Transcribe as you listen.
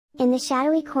In the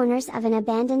shadowy corners of an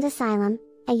abandoned asylum,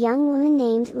 a young woman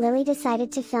named Lilly decided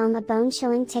to film a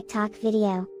bone-chilling TikTok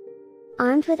video.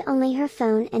 Armed with only her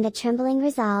phone and a trembling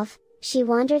resolve, she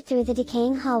wandered through the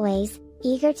decaying hallways,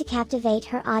 eager to captivate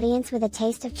her audience with a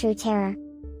taste of true terror.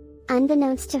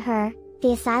 Unbeknownst to her,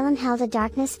 the asylum held a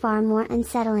darkness far more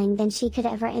unsettling than she could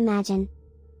ever imagine.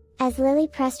 As Lilly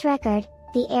pressed record,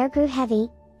 the air grew heavy,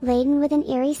 laden with an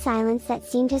eerie silence that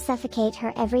seemed to suffocate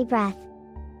her every breath.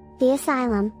 The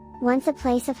asylum, once a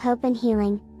place of hope and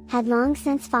healing, had long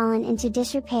since fallen into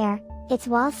disrepair, its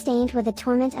walls stained with the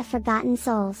torment of forgotten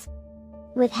souls.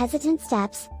 With hesitant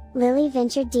steps, Lilly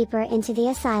ventured deeper into the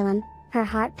asylum, her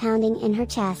heart pounding in her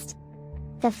chest.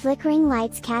 The flickering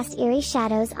lights cast eerie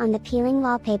shadows on the peeling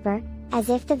wallpaper, as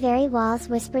if the very walls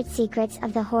whispered secrets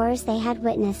of the horrors they had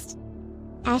witnessed.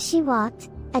 As she walked,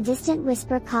 a distant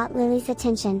whisper caught Lily's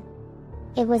attention.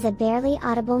 It was a barely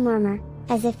audible murmur,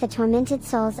 as if the tormented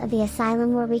souls of the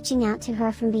asylum were reaching out to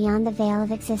her from beyond the veil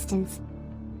of existence.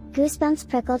 Goosebumps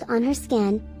prickled on her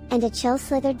skin, and a chill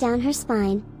slithered down her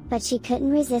spine, but she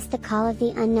couldn't resist the call of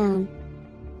the unknown.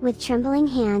 With trembling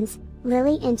hands,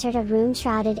 Lilly entered a room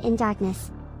shrouded in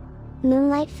darkness.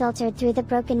 Moonlight filtered through the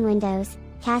broken windows,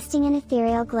 casting an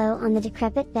ethereal glow on the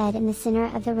decrepit bed in the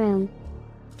center of the room.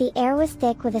 The air was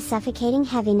thick with a suffocating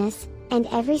heaviness, and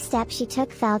every step she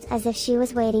took felt as if she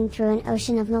was wading through an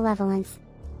ocean of malevolence.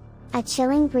 A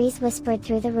chilling breeze whispered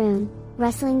through the room,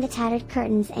 rustling the tattered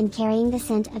curtains and carrying the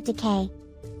scent of decay.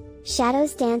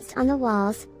 Shadows danced on the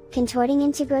walls, contorting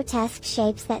into grotesque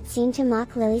shapes that seemed to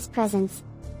mock Lily's presence.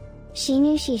 She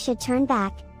knew she should turn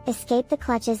back, escape the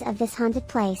clutches of this haunted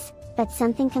place, but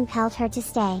something compelled her to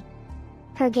stay.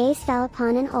 Her gaze fell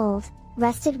upon an old,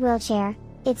 rusted wheelchair,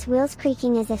 its wheels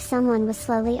creaking as if someone was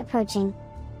slowly approaching.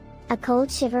 A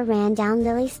cold shiver ran down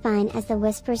Lily's spine as the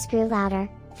whispers grew louder,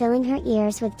 filling her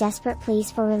ears with desperate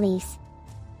pleas for release.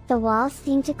 The walls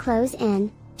seemed to close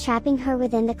in, trapping her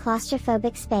within the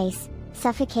claustrophobic space,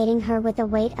 suffocating her with the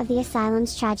weight of the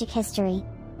asylum's tragic history.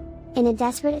 In a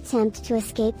desperate attempt to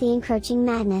escape the encroaching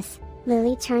madness,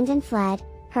 Lilly turned and fled,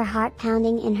 her heart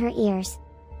pounding in her ears.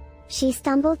 She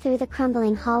stumbled through the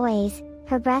crumbling hallways,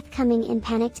 her breath coming in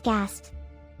panicked gasps.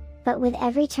 But with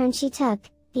every turn she took,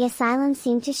 the asylum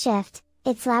seemed to shift,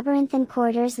 its labyrinthine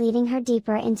corridors leading her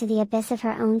deeper into the abyss of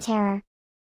her own terror.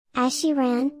 As she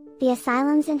ran, the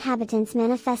asylum's inhabitants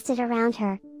manifested around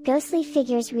her, ghostly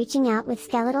figures reaching out with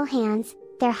skeletal hands,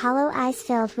 their hollow eyes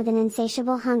filled with an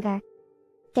insatiable hunger.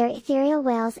 Their ethereal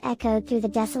wails echoed through the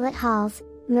desolate halls,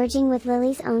 merging with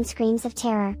Lily's own screams of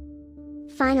terror.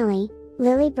 Finally,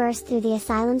 Lilly burst through the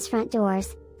asylum's front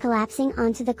doors, collapsing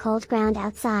onto the cold ground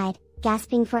outside,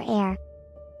 gasping for air.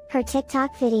 Her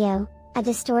TikTok video, a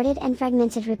distorted and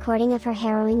fragmented recording of her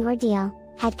harrowing ordeal,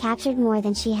 had captured more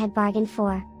than she had bargained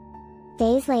for.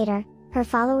 Days later, her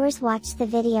followers watched the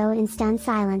video in stunned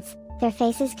silence, their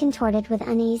faces contorted with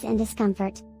unease and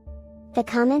discomfort. The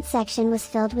comment section was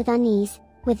filled with unease,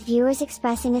 with viewers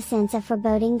expressing a sense of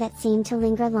foreboding that seemed to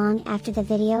linger long after the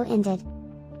video ended.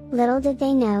 Little did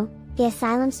they know, the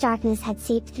asylum's darkness had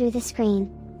seeped through the screen,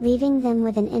 leaving them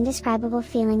with an indescribable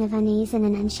feeling of unease and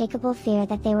an unshakable fear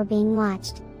that they were being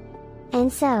watched.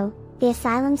 And so, the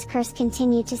asylum's curse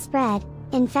continued to spread,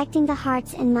 infecting the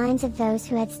hearts and minds of those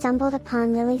who had stumbled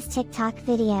upon Lily's TikTok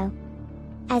video.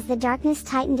 As the darkness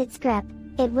tightened its grip,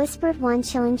 it whispered one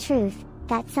chilling truth,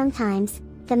 that sometimes,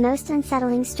 the most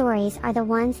unsettling stories are the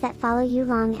ones that follow you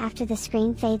long after the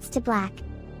screen fades to black.